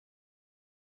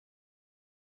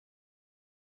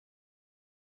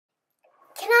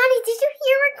Kanani, did you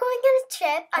hear we're going on a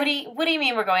trip? What do you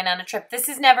mean we're going on a trip? This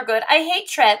is never good. I hate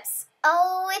trips.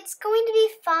 Oh, it's going to be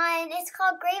fun. It's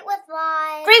called Great With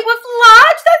Lodge. Great Wolf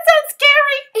Lodge? That sounds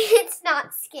scary. It's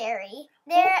not scary.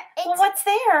 Well, what's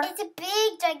there? It's a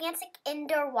big, gigantic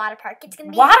indoor water park. It's going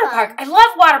to be water fun. park. I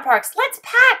love water parks. Let's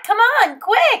pack. Come on,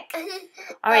 quick.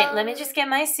 All right, let me just get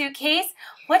my suitcase.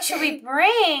 What should we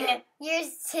bring? You're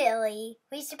silly.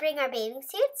 We should bring our bathing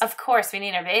suits. Of course, we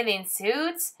need our bathing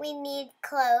suits. We need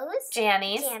clothes.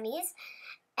 Jammies.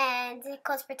 And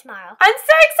clothes for tomorrow. I'm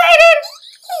so excited.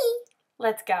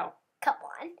 Let's go. Come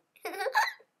on.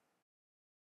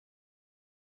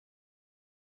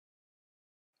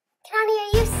 Connie,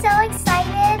 are you so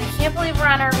excited? I can't believe we're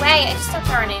on our way. I just hope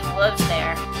there aren't any wolves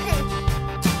there.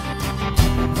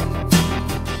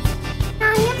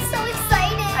 Connie, I'm so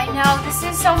excited. I know. This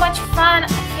is so much fun. I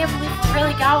can't believe we're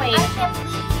really going. I can't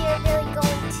believe you're really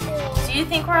going too. Do you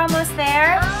think we're almost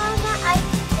there? I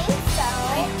think so.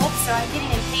 I hope so. I'm getting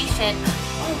impatient.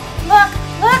 Oh, look.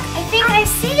 I think I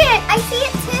see it. I see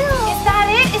it too. Is that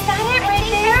it? Is that it right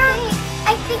there?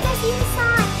 I think I see the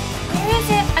sign. Where is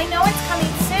it? I know it's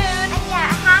coming soon. Yeah,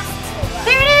 it has to.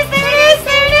 There it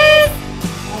is.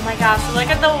 Oh my gosh, look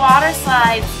at the water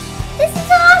slides. This is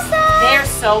awesome. They're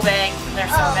so big. They're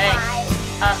so big. My.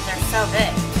 They're so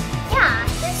big. Yeah,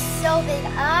 they're so big.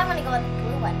 I want to go on the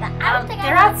blue one, but I don't think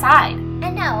they're outside.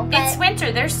 I know, but it's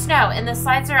winter. There's snow, and the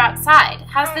slides are outside.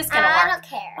 How's this gonna work? I don't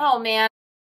care. Oh man.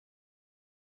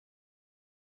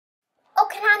 Oh,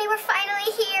 Kanani, we're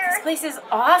finally here. This place is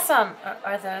awesome.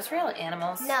 Are those real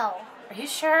animals? No. Are you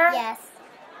sure? Yes.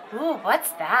 Ooh,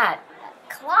 what's that?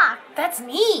 A clock. That's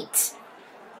neat.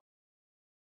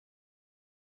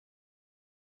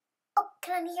 Oh,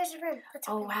 Kanani, here's a room.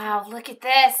 Oh, wow. Look at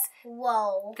this.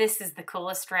 Whoa. This is the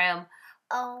coolest room.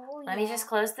 Oh, Let me just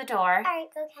close the door. All right,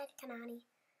 go ahead, Kanani.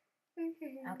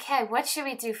 Okay, what should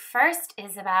we do first,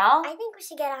 Isabel? I think we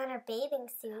should get on our bathing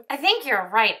suits. I think you're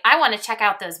right. I want to check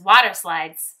out those water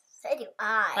slides. So do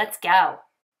I. Let's go. All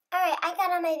right, I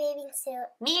got on my bathing suit.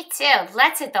 Me too.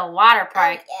 Let's hit the water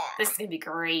park. Oh, yeah. This is going to be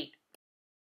great.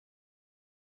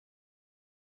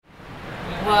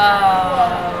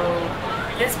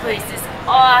 Whoa. This place is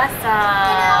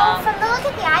awesome. From the look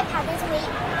at the iPad, there's a wait.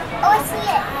 Oh, I see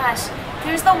it. Gosh.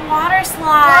 There's the water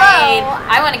slide. Whoa.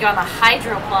 I want to go on the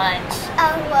hydro plunge.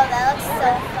 Oh, well, that looks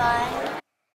so fun.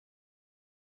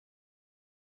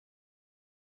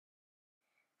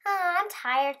 I'm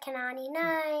tired, Kanani.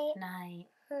 Night. Night.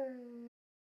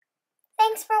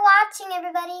 Thanks for watching,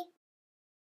 everybody.